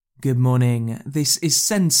Good morning. This is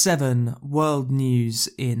Send 7 World News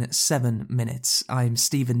in 7 minutes. I'm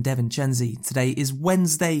Stephen DeVincenzi. Today is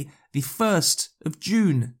Wednesday, the 1st of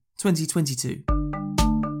June, 2022.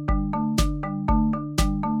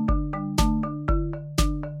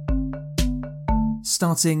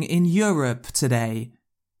 Starting in Europe today.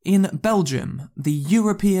 In Belgium, the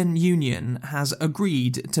European Union has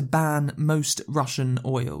agreed to ban most Russian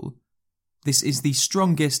oil. This is the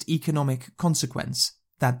strongest economic consequence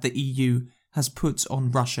that the EU has put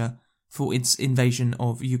on Russia for its invasion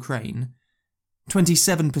of Ukraine.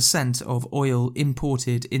 27% of oil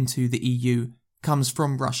imported into the EU comes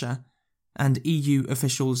from Russia, and EU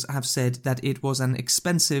officials have said that it was an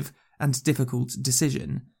expensive and difficult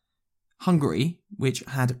decision. Hungary, which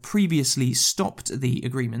had previously stopped the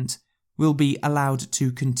agreement, will be allowed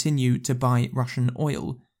to continue to buy Russian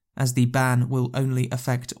oil, as the ban will only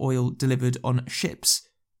affect oil delivered on ships,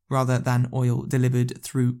 rather than oil delivered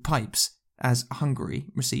through pipes, as Hungary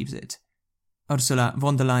receives it. Ursula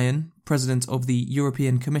von der Leyen, President of the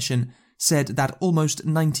European Commission, said that almost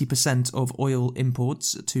 90% of oil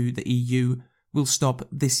imports to the EU will stop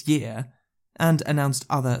this year, and announced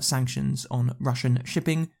other sanctions on Russian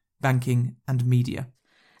shipping, banking and media.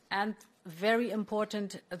 And very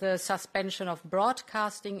important, the suspension of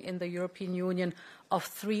broadcasting in the European Union of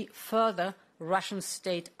 3 further Russian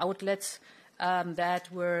state outlets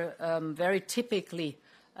that were very typically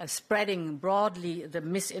spreading broadly the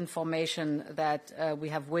misinformation that we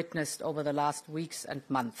have witnessed over the last weeks and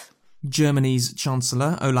months. Germany's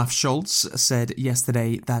Chancellor Olaf Scholz said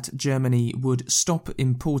yesterday that Germany would stop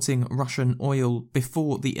importing Russian oil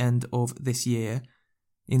before the end of this year.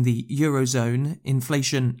 In the Eurozone,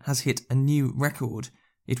 inflation has hit a new record.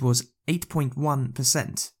 It was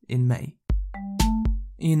 8.1% in May.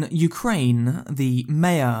 In Ukraine, the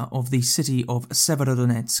mayor of the city of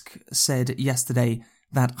Severodonetsk said yesterday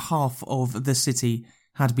that half of the city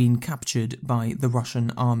had been captured by the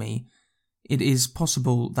Russian army. It is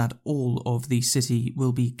possible that all of the city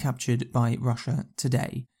will be captured by Russia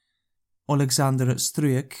today. Alexander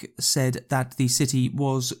Stryk said that the city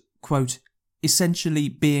was, quote, essentially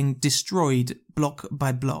being destroyed block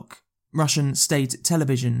by block. Russian state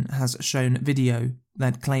television has shown video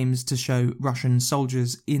that claims to show Russian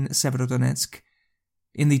soldiers in Severodonetsk.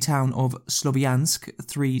 In the town of Slovyansk,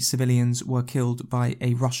 3 civilians were killed by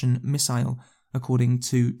a Russian missile, according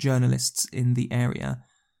to journalists in the area.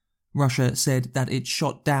 Russia said that it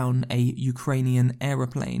shot down a Ukrainian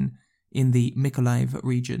aeroplane in the Mykolaiv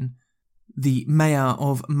region. The mayor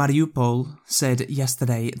of Mariupol said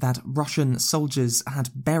yesterday that Russian soldiers had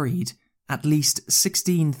buried at least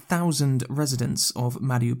 16,000 residents of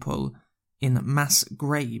Mariupol in mass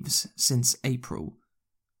graves since April.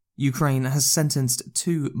 Ukraine has sentenced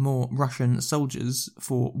 2 more Russian soldiers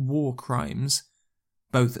for war crimes.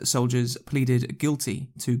 Both soldiers pleaded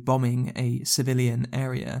guilty to bombing a civilian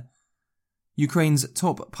area. Ukraine's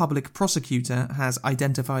top public prosecutor has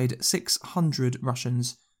identified 600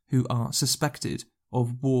 Russians who are suspected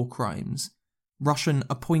of war crimes.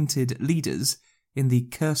 Russian-appointed leaders in the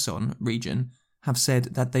Kherson region have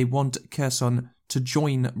said that they want Kherson to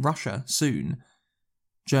join Russia soon.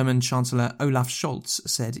 German Chancellor Olaf Scholz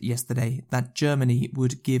said yesterday that Germany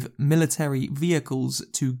would give military vehicles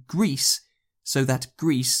to Greece so that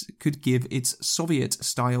Greece could give its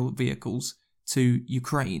Soviet-style vehicles to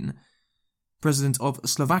Ukraine. President of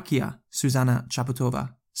Slovakia, Zuzana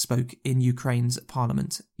Čaputová, spoke in Ukraine's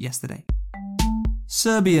parliament yesterday.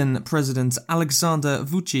 Serbian President Aleksandar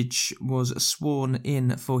Vučić was sworn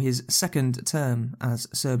in for his second term as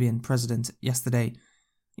Serbian president yesterday.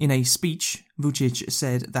 In a speech, Vučić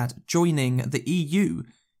said that joining the EU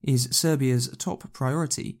is Serbia's top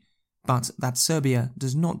priority, but that Serbia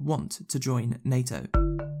does not want to join NATO.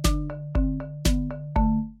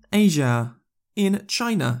 Asia. In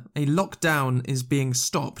China, a lockdown is being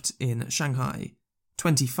stopped in Shanghai.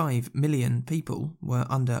 25 million people were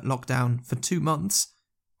under lockdown for 2 months.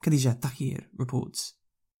 Khadija Tahir reports.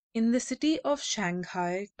 In the city of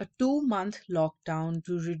Shanghai, a 2-month lockdown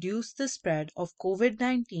to reduce the spread of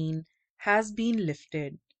COVID-19 has been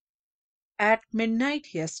lifted. At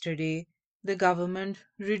midnight yesterday, the government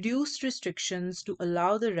reduced restrictions to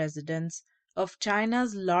allow the residents of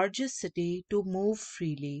China's largest city to move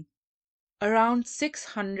freely. Around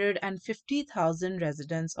 650,000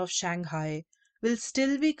 residents of Shanghai will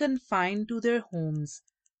still be confined to their homes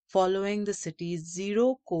following the city's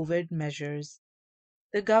zero COVID measures.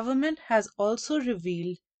 The government has also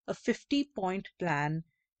revealed a 50-point plan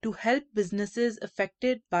to help businesses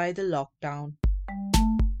affected by the lockdown.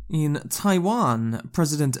 In Taiwan,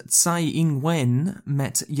 President Tsai Ing-wen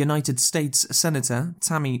met United States Senator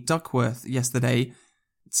Tammy Duckworth yesterday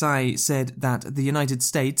Tsai said that the United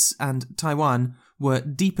States and Taiwan were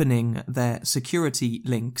deepening their security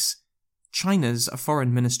links. China's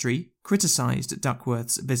foreign ministry criticised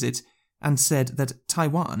Duckworth's visit and said that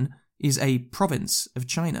Taiwan is a province of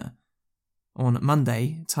China. On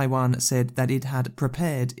Monday, Taiwan said that it had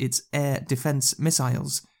prepared its air defence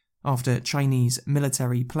missiles after Chinese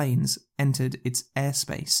military planes entered its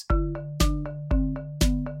airspace.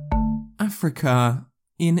 Africa.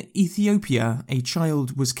 In Ethiopia, a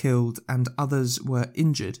child was killed and others were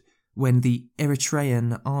injured when the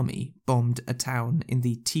Eritrean army bombed a town in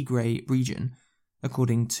the Tigray region,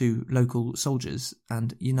 according to local soldiers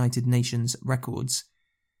and United Nations records.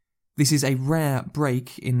 This is a rare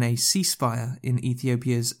break in a ceasefire in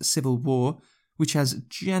Ethiopia's civil war, which has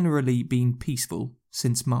generally been peaceful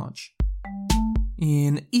since March.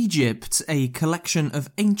 In Egypt, a collection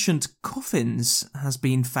of ancient coffins has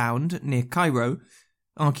been found near Cairo.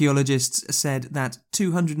 Archaeologists said that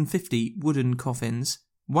 250 wooden coffins,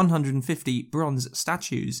 150 bronze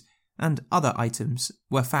statues, and other items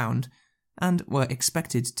were found and were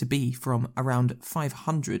expected to be from around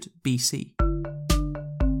 500 BC.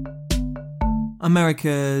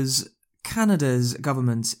 Canada's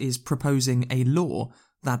government is proposing a law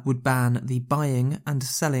that would ban the buying and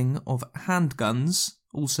selling of handguns,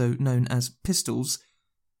 also known as pistols.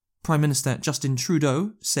 Prime Minister Justin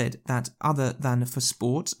Trudeau said that other than for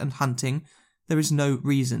sport and hunting, there is no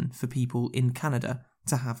reason for people in Canada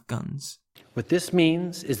to have guns. What this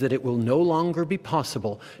means is that it will no longer be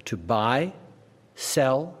possible to buy,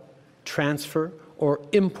 sell, transfer, or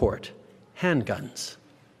import handguns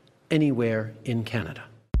anywhere in Canada.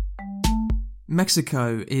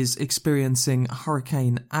 Mexico is experiencing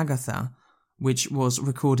Hurricane Agatha, which was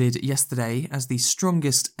recorded yesterday as the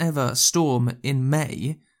strongest ever storm in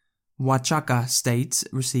May. Oaxaca state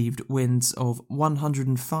received winds of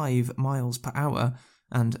 105 miles per hour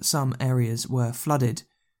and some areas were flooded.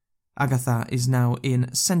 Agatha is now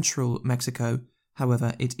in central Mexico,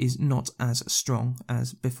 however it is not as strong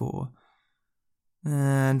as before.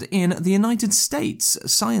 And in the United States,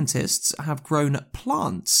 scientists have grown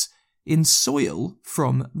plants in soil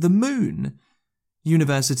from the moon.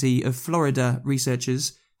 University of Florida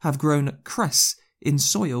researchers have grown cress in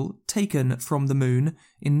soil taken from the moon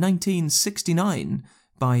in 1969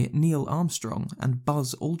 by Neil Armstrong and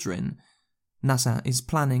Buzz Aldrin. NASA is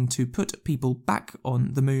planning to put people back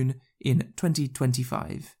on the moon in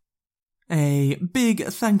 2025. A big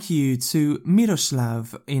thank you to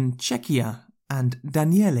Miroslav in Czechia and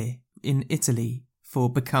Daniele in Italy for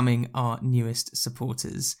becoming our newest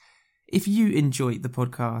supporters. If you enjoyed the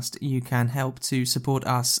podcast, you can help to support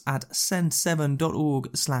us at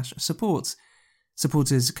send7.org/support.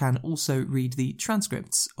 Supporters can also read the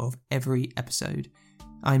transcripts of every episode.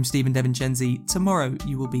 I'm Stephen Devincenzi. Tomorrow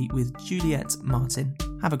you will be with Juliet Martin.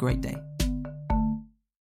 Have a great day.